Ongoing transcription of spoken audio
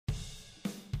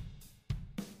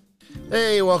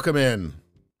Hey, welcome in.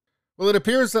 Well, it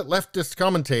appears that leftist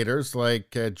commentators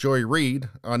like Joy Reid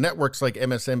on networks like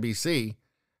MSNBC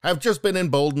have just been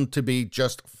emboldened to be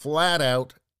just flat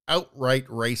out, outright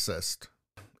racist.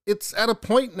 It's at a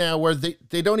point now where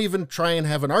they don't even try and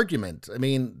have an argument. I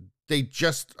mean, they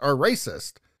just are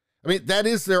racist. I mean, that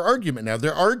is their argument now.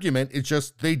 Their argument is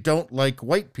just they don't like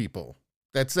white people.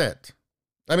 That's it.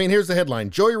 I mean, here's the headline.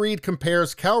 Joy Reid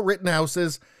compares Cal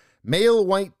Rittenhouse's male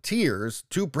white tears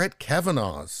to Brett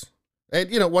Kavanaugh's.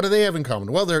 And, you know, what do they have in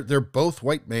common? Well, they're both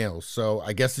white males, so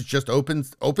I guess it's just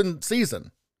open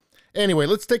season. Anyway,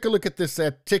 let's take a look at this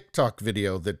TikTok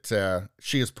video that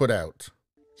she has put out.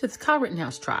 So it's Cal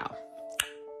Rittenhouse trial.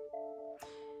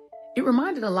 It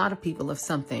reminded a lot of people of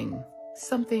something,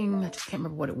 I just can't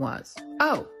remember what it was.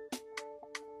 Oh,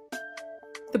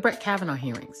 the Brett Kavanaugh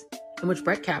hearings, in which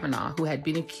Brett Kavanaugh, who had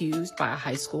been accused by a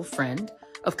high school friend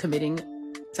of committing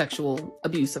sexual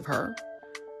abuse of her,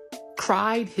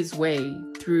 cried his way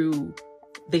through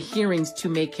the hearings to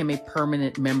make him a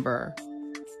permanent member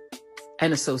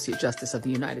and Associate Justice of the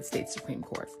United States Supreme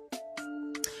Court.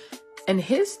 And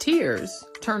his tears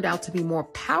turned out to be more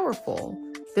powerful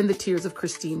than the tears of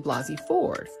Christine Blasey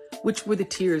Ford, which were the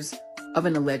tears of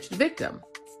an alleged victim.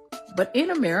 But in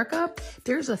America,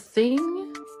 there's a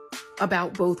thing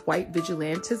about both white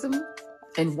vigilantism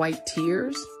and white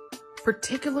tears,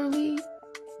 particularly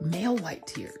male white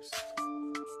tears.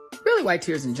 Really white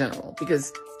tears in general,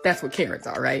 because that's what Karens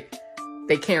are, right?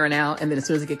 They Karen out, and then as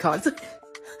soon as they get caught, it's like,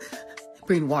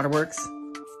 Green Waterworks.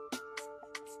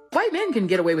 White men can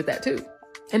get away with that too.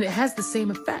 And it has the same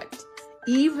effect.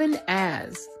 Even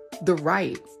as the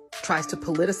right tries to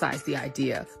politicize the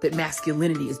idea that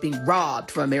masculinity is being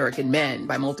robbed from American men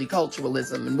by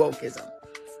multiculturalism and wokeism,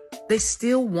 they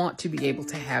still want to be able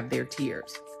to have their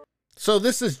tears. So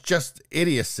this is just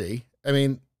idiocy. I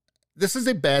mean, this is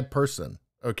a bad person,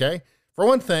 okay? For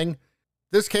one thing,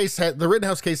 this case, the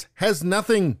Rittenhouse case, has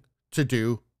nothing to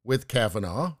do with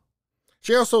Kavanaugh.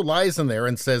 She also lies in there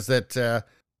and says that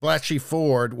Blasey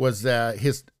Ford was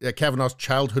Kavanaugh's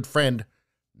childhood friend.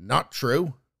 Not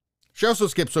true. She also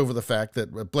skips over the fact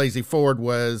that Blasey Ford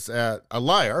was a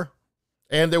liar,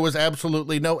 and there was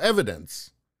absolutely no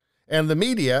evidence. And the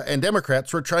media and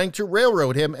Democrats were trying to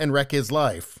railroad him and wreck his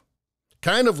life.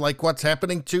 Kind of like what's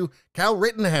happening to Cal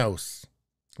Rittenhouse.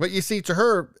 But you see, to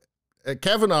her,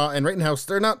 Kavanaugh and Rittenhouse,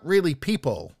 they're not really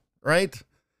people, right?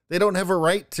 They don't have a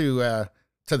right to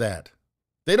that.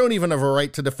 They don't even have a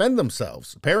right to defend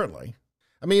themselves, apparently.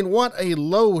 I mean, what a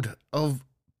load of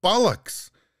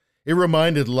bollocks. It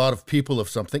reminded a lot of people of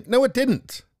something. No, it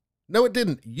didn't. No, it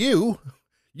didn't. You,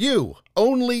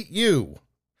 only you.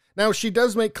 Now, she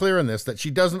does make clear in this that she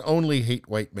doesn't only hate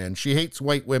white men. She hates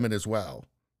white women as well.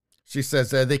 She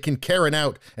says they can Karen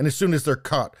out, and as soon as they're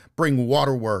caught, bring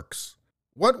waterworks.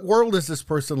 What world is this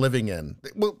person living in?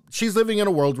 Well, she's living in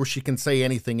a world where she can say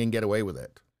anything and get away with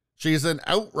it. She's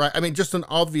just an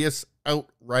obvious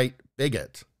outright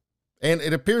bigot. And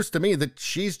it appears to me that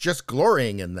she's just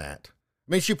glorying in that.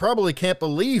 I mean, she probably can't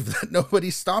believe that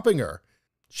nobody's stopping her.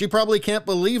 She probably can't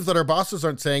believe that her bosses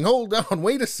aren't saying, hold on,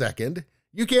 wait a second.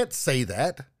 You can't say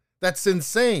that. That's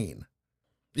insane.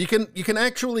 You can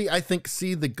actually, I think,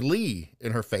 see the glee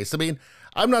in her face. I mean,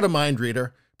 I'm not a mind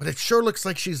reader, but it sure looks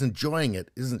like she's enjoying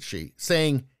it, isn't she?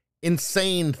 Saying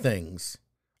insane things,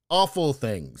 awful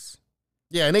things.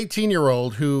 Yeah, an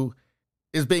 18-year-old who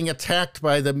is being attacked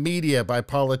by the media, by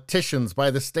politicians,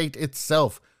 by the state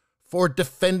itself for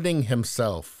defending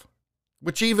himself,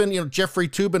 which even, Jeffrey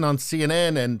Toobin on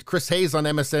CNN and Chris Hayes on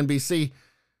MSNBC,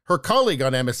 her colleague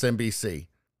on MSNBC,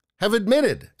 have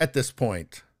admitted at this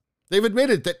point. They've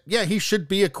admitted that, yeah, he should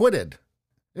be acquitted.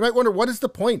 You might wonder, what is the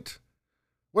point?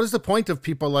 What is the point of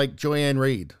people like Joy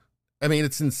Reid? I mean,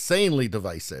 it's insanely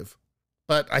divisive.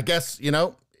 But I guess,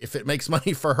 if it makes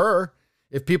money for her,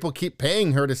 if people keep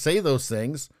paying her to say those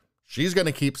things, she's going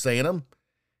to keep saying them.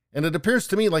 And it appears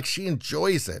to me like she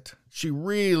enjoys it. She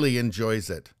really enjoys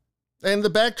it. And the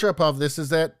backdrop of this is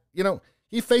that,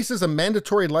 he faces a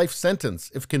mandatory life sentence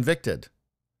if convicted.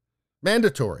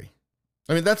 Mandatory.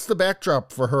 I mean, that's the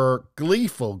backdrop for her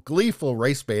gleeful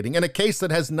race baiting in a case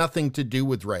that has nothing to do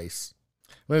with race.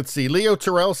 Let's see. Leo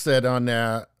Terrell said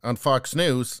on Fox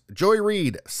News, Joy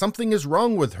Reid, something is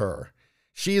wrong with her.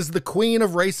 She is the queen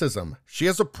of racism. She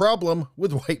has a problem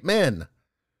with white men.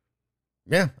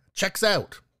 Yeah, checks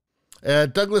out.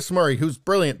 Douglas Murray, who's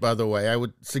brilliant, by the way. I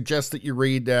would suggest that you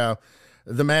read The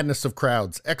Madness of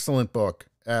Crowds. Excellent book.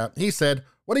 He said,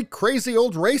 what a crazy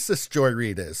old racist Joy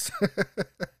Reid is.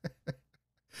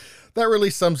 That really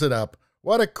sums it up.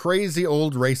 What a crazy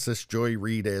old racist Joy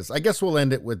Reid is. I guess we'll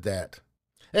end it with that.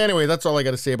 Anyway, that's all I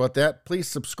got to say about that. Please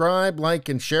subscribe, like,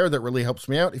 and share. That really helps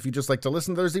me out. If you just like to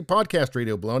listen, there's the podcast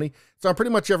Radio Baloney. It's on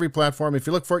pretty much every platform. If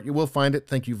you look for it, you will find it.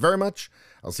 Thank you very much.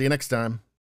 I'll see you next time.